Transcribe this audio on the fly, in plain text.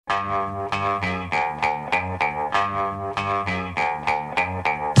Brian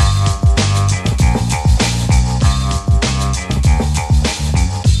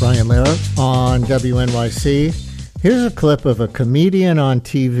Lehrer on WNYC. Here's a clip of a comedian on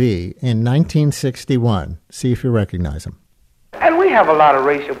TV in 1961. See if you recognize him. And we have a lot of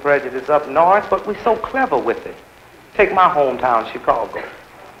racial prejudice up north, but we're so clever with it. Take my hometown, Chicago.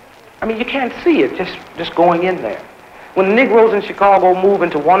 I mean, you can't see it just going in there. When the Negroes in Chicago move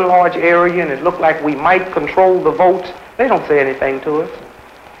into one large area and it looked like we might control the votes, they don't say anything to us.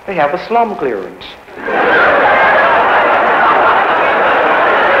 They have a slum clearance.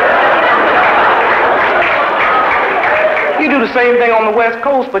 You do the same thing on the West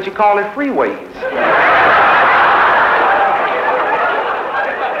Coast, but you call it freeways.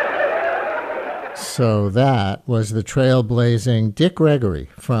 So that was the trailblazing Dick Gregory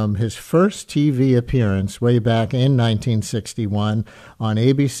from his first TV appearance way back in 1961 on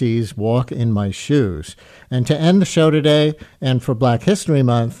ABC's Walk in My Shoes. And to end the show today, and for Black History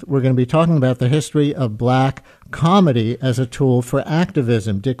Month, we're going to be talking about the history of black comedy as a tool for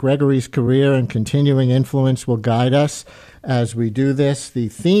activism. Dick Gregory's career and continuing influence will guide us as we do this. The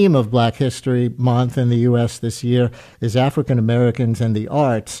theme of Black History Month in the U.S. this year is African Americans and the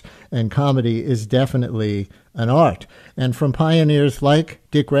arts, and comedy is definitely an art. And from pioneers like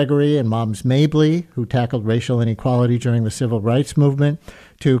Dick Gregory and Moms Mabley, who tackled racial inequality during the Civil Rights Movement,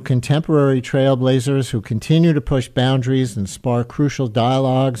 to contemporary trailblazers who continue to push boundaries and spark crucial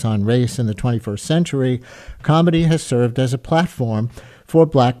dialogues on race in the 21st century, comedy has served as a platform for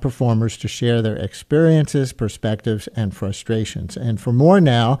black performers to share their experiences, perspectives, and frustrations. And for more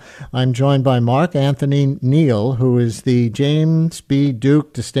now, I'm joined by Mark-Anthony-Neal, who is the James B.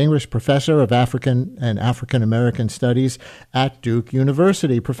 Duke Distinguished Professor of African and African American Studies at Duke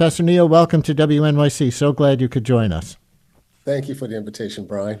University. Professor Neal, welcome to WNYC. So glad you could join us. Thank you for the invitation,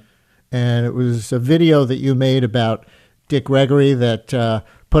 Brian. And it was a video that you made about Dick Gregory that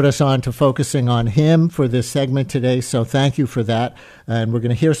put us on to focusing on him for this segment today. So thank you for that. And we're going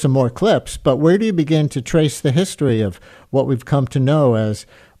to hear some more clips. But where do you begin to trace the history of what we've come to know as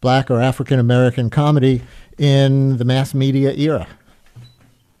black or African American comedy in the mass media era?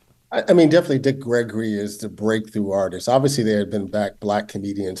 I mean, definitely Dick Gregory is the breakthrough artist. Obviously, there had been black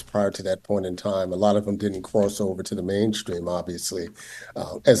comedians prior to that point in time. A lot of them didn't cross over to the mainstream, obviously.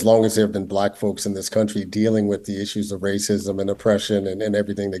 As long as there have been black folks in this country dealing with the issues of racism and oppression and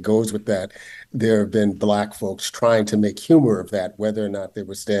everything that goes with that, there have been black folks trying to make humor of that, whether or not they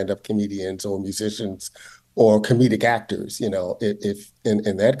were stand-up comedians or musicians or comedic actors, if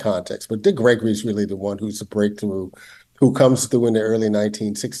in that context. But Dick Gregory is really the one who's a breakthrough, who comes through in the early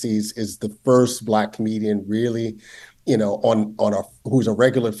 1960s, is the first black comedian really, who's a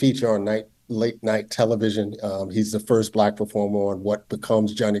regular feature on late night television. He's the first black performer on what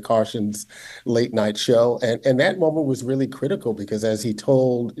becomes Johnny Carson's late night show. And that moment was really critical because as he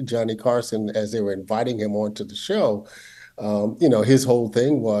told Johnny Carson, as they were inviting him onto the show, his whole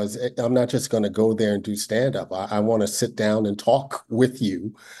thing was, I'm not just going to go there and do stand-up. I want to sit down and talk with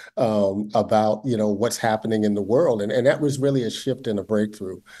you about, what's happening in the world. And that was really a shift and a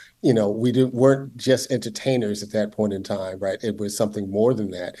breakthrough. We weren't just entertainers at that point in time, right? It was something more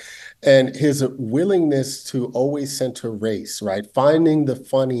than that. And his willingness to always center race, right? Finding the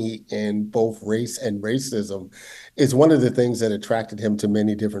funny in both race and racism is one of the things that attracted him to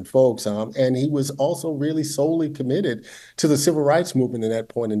many different folks. And he was also really solely committed to the civil rights movement at that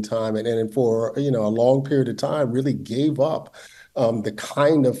point in time. And for, a long period of time, really gave up the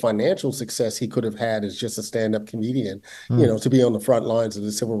kind of financial success he could have had as just a stand-up comedian, to be on the front lines of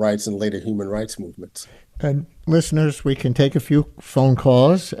the civil rights and later human rights movements. And listeners, we can take a few phone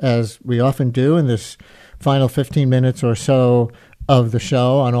calls, as we often do in this final 15 minutes or so of the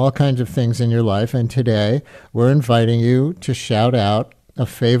show, on all kinds of things in your life. And today, we're inviting you to shout out a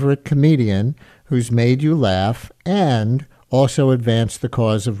favorite comedian who's made you laugh and also advance the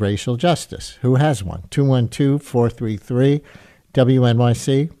cause of racial justice. Who has one? 212-433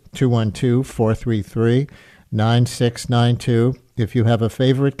 WNYC, 212-433-9692. If you have a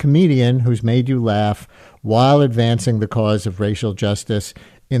favorite comedian who's made you laugh while advancing the cause of racial justice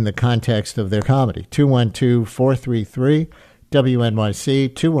in the context of their comedy, 212-433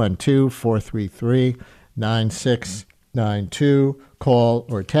 WNYC, 212-433-9692. Call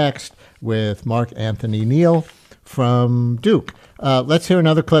or text with Mark-Anthony-Neal from Duke. Let's hear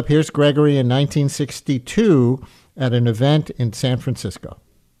another clip. Here's Gregory in 1962 at an event in San Francisco.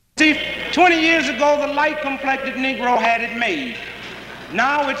 See, 20 years ago, the light-complected Negro had it made.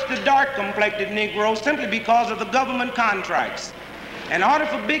 Now it's the dark-complected Negro simply because of the government contracts. In order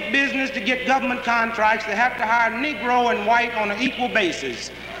for big business to get government contracts, they have to hire Negro and white on an equal basis.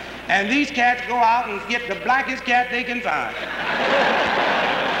 And these cats go out and get the blackest cat they can find.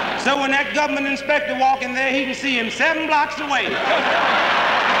 So when that government inspector walk in there, he can see him 7 blocks away.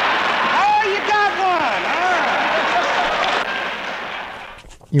 Oh, you got one, huh?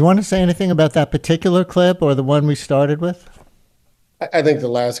 You want to say anything about that particular clip or the one we started with? I think the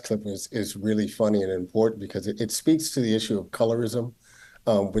last clip is really funny and important because it speaks to the issue of colorism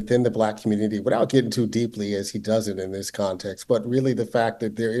within the Black community without getting too deeply as he does it in this context, but really the fact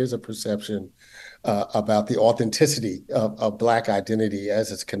that there is a perception about the authenticity of Black identity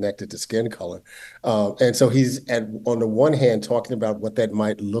as it's connected to skin color. And so he's, on the one hand, talking about what that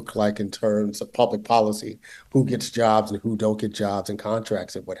might look like in terms of public policy, who gets jobs and who don't get jobs and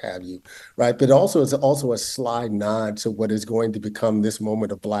contracts and what have you, right? But also it's also a sly nod to what is going to become this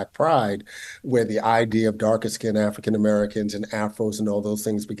moment of Black pride, where the idea of darker skinned African Americans and Afros and all those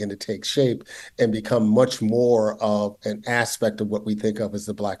things begin to take shape and become much more of an aspect of what we think of as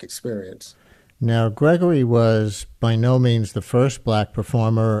the Black experience. Now, Gregory was by no means the first Black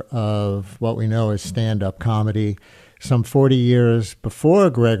performer of what we know as stand-up comedy. Some 40 years before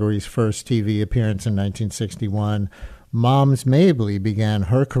Gregory's first TV appearance in 1961, Moms Mabley began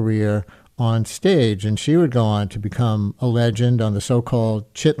her career on stage, and she would go on to become a legend on the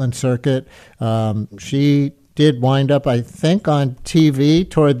so-called Chitlin circuit. She did wind up, I think, on TV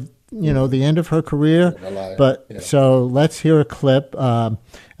toward the end of her career. So let's hear a clip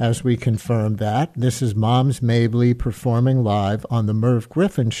as we confirm that. This is Moms Mabley performing live on the Merv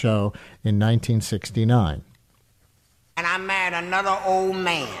Griffin Show in 1969. And I married another old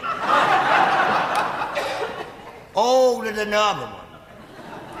man. Older than the other one.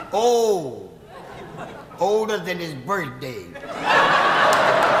 Old. Older than his birthday.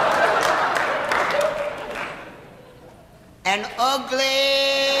 And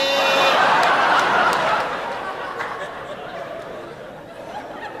ugly.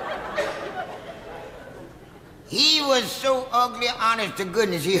 He was so ugly, honest to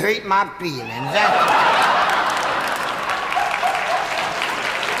goodness, he hurt my feelings.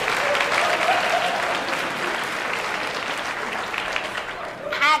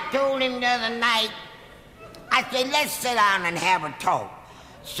 I told him the other night, I said, let's sit down and have a talk.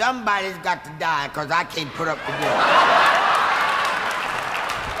 Somebody's got to die because I can't put up with this.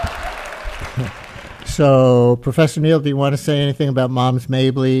 So, Professor Neal, do you want to say anything about Moms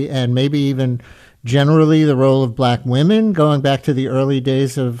Mabley and maybe even generally the role of Black women going back to the early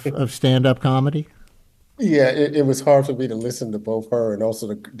days of stand-up comedy? Yeah, it was hard for me to listen to both her and also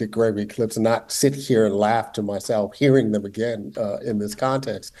the Dick Gregory clips and not sit here and laugh to myself hearing them again in this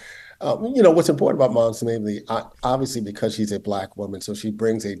context. What's important about Moms Mabley, obviously because she's a Black woman, so she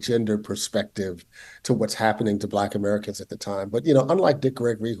brings a gender perspective to what's happening to Black Americans at the time. But, unlike Dick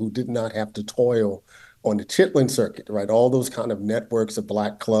Gregory, who did not have to toil on the Chitlin circuit, right? All those kind of networks of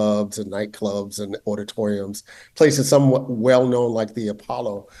Black clubs and nightclubs and auditoriums, places somewhat well-known like the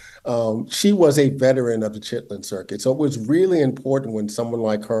Apollo. She was a veteran of the Chitlin circuit. So it was really important when someone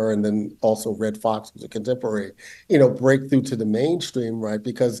like her and then also Red Fox, who's a contemporary, break through to the mainstream, right?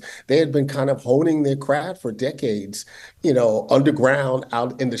 Because they had been kind of honing their craft for decades, underground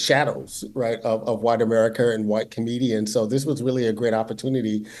out in the shadows, right, of white America and white comedians. So this was really a great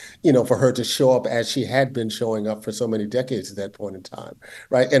opportunity, for her to show up as she had been showing up for so many decades at that point in time,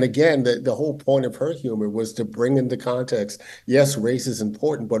 right? And again, the whole point of her humor was to bring into context, yes, race is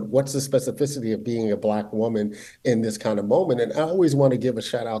important, but what's the specificity of being a Black woman in this kind of moment? And I always want to give a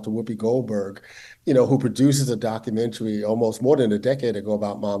shout out to Whoopi Goldberg, who produces a documentary almost more than a decade ago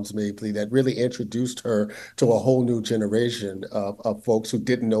about Moms Mabley that really introduced her to a whole new generation of folks who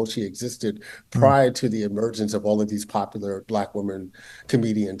didn't know she existed prior to the emergence of all of these popular Black women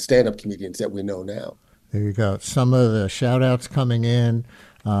comedians, stand-up comedians that we know now. There you go. Some of the shout-outs coming in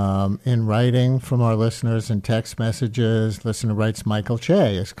writing from our listeners and text messages. Listener writes, Michael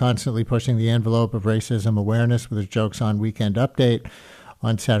Che is constantly pushing the envelope of racism awareness with his jokes on Weekend Update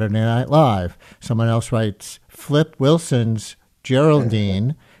on Saturday Night Live. Someone else writes, Flip Wilson's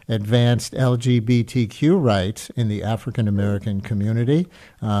Geraldine advanced LGBTQ rights in the African American community.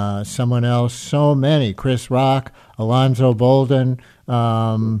 Someone else, so many, Chris Rock, Alonzo Bolden,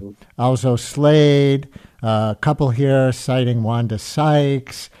 Alzo Slade, a couple here citing Wanda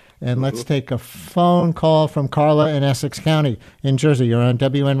Sykes. And let's take a phone call from Carla in Essex County in Jersey. You're on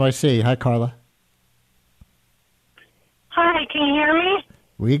WNYC. Hi, Carla. Hi, can you hear me?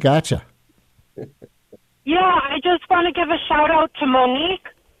 We gotcha. Yeah, I just want to give a shout out to Monique.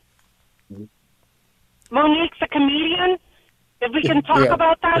 Monique's a comedian. If we can talk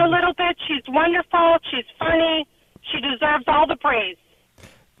about that a little bit, she's wonderful, she's funny, she deserves all the praise.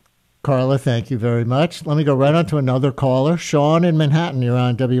 Carla, thank you very much. Let me go right on to another caller. Sean in Manhattan, you're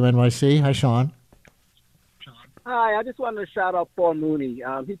on WNYC. Hi, Sean. Hi, I just wanted to shout out Paul Mooney.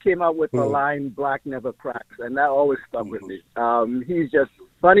 He came out with the line "Black Never Cracks," and that always stuck with me. He's just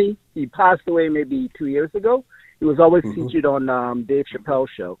funny. He passed away maybe 2 years ago. He was always featured on Dave Chappelle's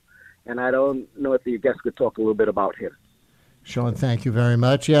show, and I don't know if you guys could talk a little bit about him. Sean, thank you very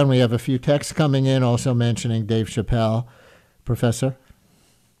much. Yeah, and we have a few texts coming in also mentioning Dave Chappelle. Professor?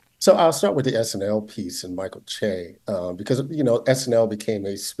 So I'll start with the SNL piece and Michael Che, because, SNL became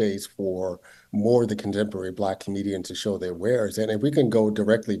a space for more of the contemporary Black comedians to show their wares. And if we can go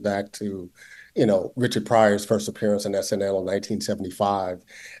directly back to, Richard Pryor's first appearance on SNL in 1975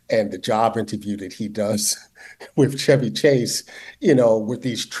 and the job interview that he does with Chevy Chase, with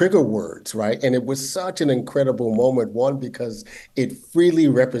these trigger words, right? And it was such an incredible moment, one, because it freely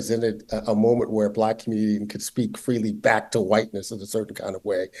represented a moment where a Black comedian could speak freely back to whiteness in a certain kind of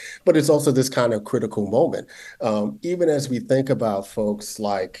way. But it's also this kind of critical moment. Even as we think about folks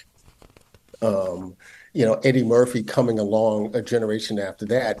like, Eddie Murphy coming along a generation after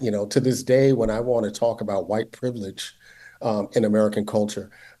that, to this day, when I want to talk about white privilege in American culture,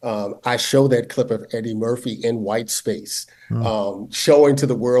 I show that clip of Eddie Murphy in white space, showing to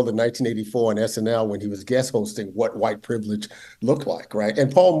the world in 1984 on SNL when he was guest hosting what white privilege looked like, right?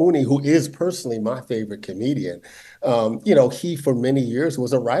 And Paul Mooney, who is personally my favorite comedian, he for many years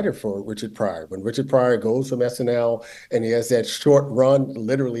was a writer for Richard Pryor. When Richard Pryor goes from SNL and he has that short run,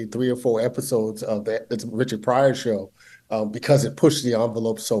 literally 3 or 4 episodes of that Richard Pryor show, because it pushed the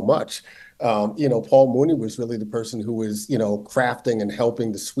envelope so much. Paul Mooney was really the person who was, crafting and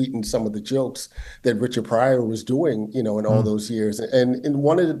helping to sweeten some of the jokes that Richard Pryor was doing, in all those years. And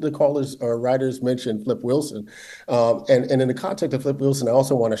one of the callers or writers mentioned Flip Wilson. And in the context of Flip Wilson, I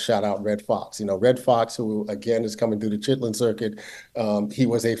also want to shout out Red Fox. Red Fox, who, again, is coming through the Chitlin circuit. He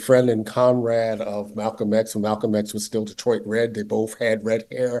was a friend and comrade of Malcolm X when Malcolm X was still Detroit Red. They both had red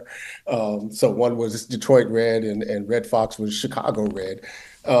hair. So one was Detroit Red and Red Fox was Chicago Red.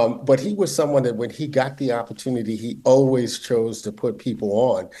 But he was someone that when he got the opportunity, he always chose to put people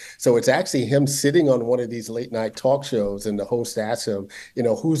on. So it's actually him sitting on one of these late night talk shows and the host asked him,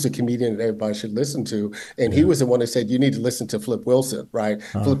 who's the comedian that everybody should listen to? And he was the one that said, you need to listen to Flip Wilson, right?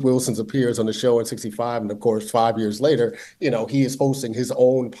 Flip Wilson appears on the show in 65. And of course, 5 years later, he is hosting his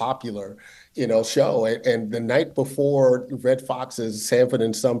own popular show. And the night before Red Fox's Sanford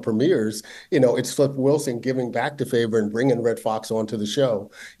and Son premieres, it's Flip Wilson giving back the favor and bringing Red Fox onto the show,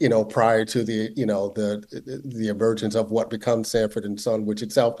 prior to the emergence of what becomes Sanford and Son, which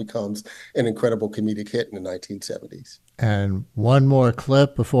itself becomes an incredible comedic hit in the 1970s. And one more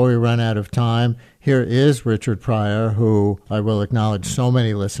clip before we run out of time. Here is Richard Pryor, who I will acknowledge so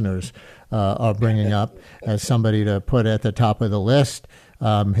many listeners are bringing up as somebody to put at the top of the list.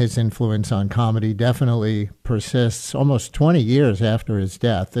 His influence on comedy definitely persists almost 20 years after his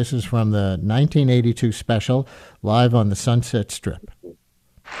death. This is from the 1982 special, live on the Sunset Strip.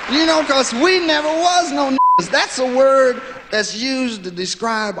 Because we never was no niggas. That's a word that's used to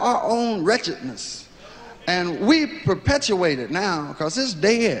describe our own wretchedness. And we perpetuate it now because it's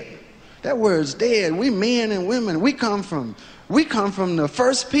dead. That word's dead. We men and women, we come from the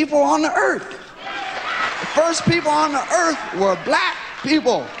first people on the earth. The first people on the earth were black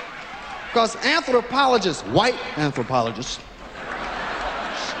people, because anthropologists, white anthropologists,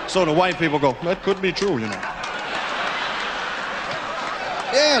 so the white people go, that could be true,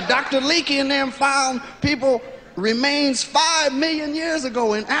 Yeah, Dr. Leakey and them found people remains 5 million years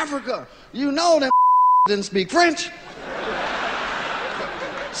ago in Africa. Them didn't speak French.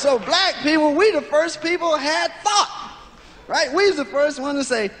 So black people, we the first people had thought, right? We was the first one to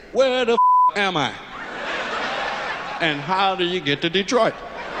say, where the am I? And how do you get to Detroit?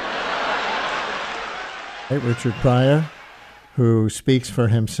 Richard Pryor, who speaks for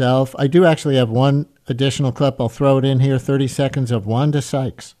himself. I do actually have one additional clip. I'll throw it in here, 30 seconds of Wanda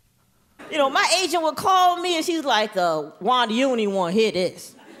Sykes. My agent would call me and she's like, Wanda, you don't even want to hear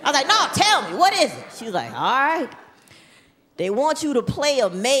this. I was like, no, tell me, what is it? She's like, all right. They want you to play a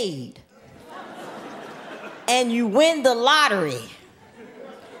maid. And you win the lottery.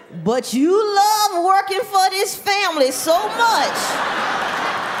 But you love working for this family so much,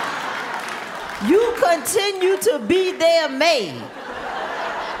 you continue to be their maid.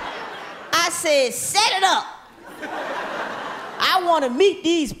 I said, set it up. I want to meet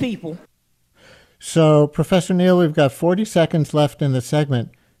these people. So, Professor Neal, we've got 40 seconds left in the segment.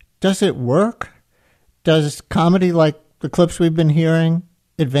 Does it work? Does comedy like the clips we've been hearing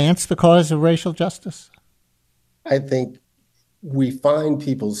advance the cause of racial justice? I think we find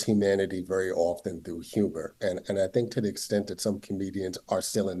people's humanity very often through humor. And I think to the extent that some comedians are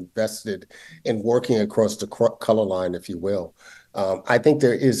still invested in working across the color line, if you will, I think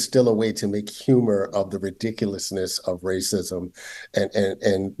there is still a way to make humor of the ridiculousness of racism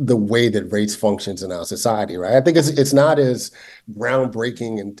and the way that race functions in our society, right? I think it's not as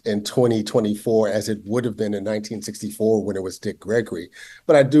groundbreaking in 2024 as it would have been in 1964 when it was Dick Gregory.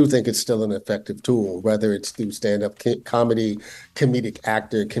 But I do think it's still an effective tool, whether it's through stand-up comedy, comedic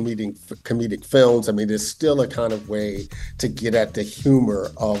actor, comedic films. I mean, there's still a kind of way to get at the humor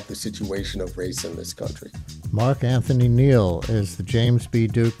of the situation of race in this country. Mark-Anthony-Neal is the James B.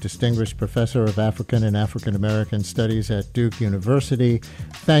 Duke Distinguished Professor of African and African American Studies at Duke University.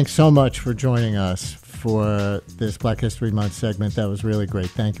 Thanks so much for joining us for this Black History Month segment. That was really great.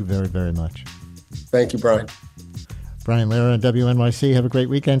 Thank you very, very much. Thank you, Brian. Brian Lehrer on WNYC. Have a great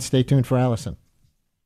weekend. Stay tuned for Allison.